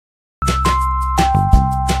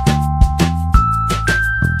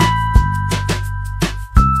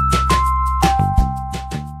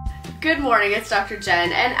morning, it's Dr.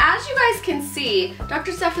 Jen, and as you guys can see,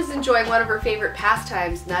 Dr. Steph is enjoying one of her favorite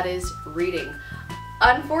pastimes, and that is reading.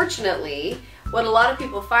 Unfortunately, what a lot of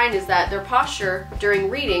people find is that their posture during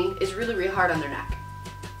reading is really, really hard on their neck.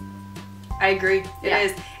 I agree, it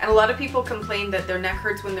is. And a lot of people complain that their neck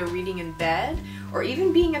hurts when they're reading in bed, or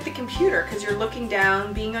even being at the computer, because you're looking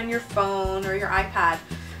down, being on your phone or your iPad.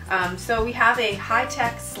 So we have a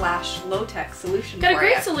high-tech / low-tech solution for you. Got a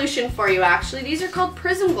great solution for you, actually. These are called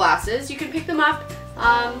prism glasses. You can pick them up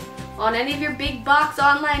on any of your big box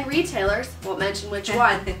online retailers. Won't mention which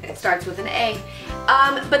one. It starts with an A.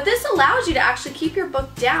 But this allows you to actually keep your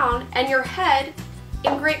book down and your head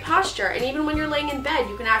in great posture. And even when you're laying in bed,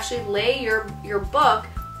 you can actually lay your book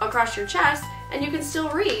across your chest and you can still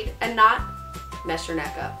read and not mess your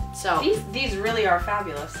neck up. So these really are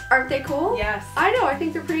fabulous. Aren't they cool? Yes. I know, I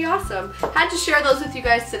think they're pretty awesome. Had to share those with you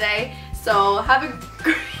guys today. So have a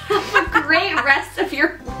great rest of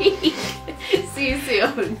your week. See you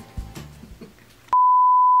soon.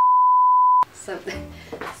 Something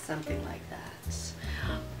like that.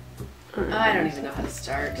 I don't even know how to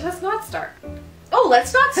start. Let's not start. Oh,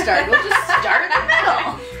 let's not start. We'll just start in the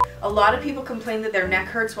middle. A lot of people complain that their neck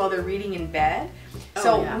hurts while they're reading in bed.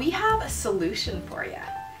 So yeah. we have a solution for you.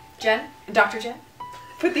 Jen, Dr. Jen,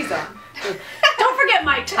 put these on. Don't forget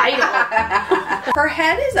my title. Her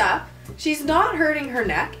head is up, she's not hurting her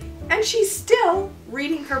neck, and she's still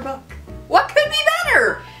reading her book. What could be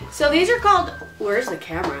better? So these are called, where's the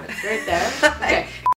camera? Right there. Okay.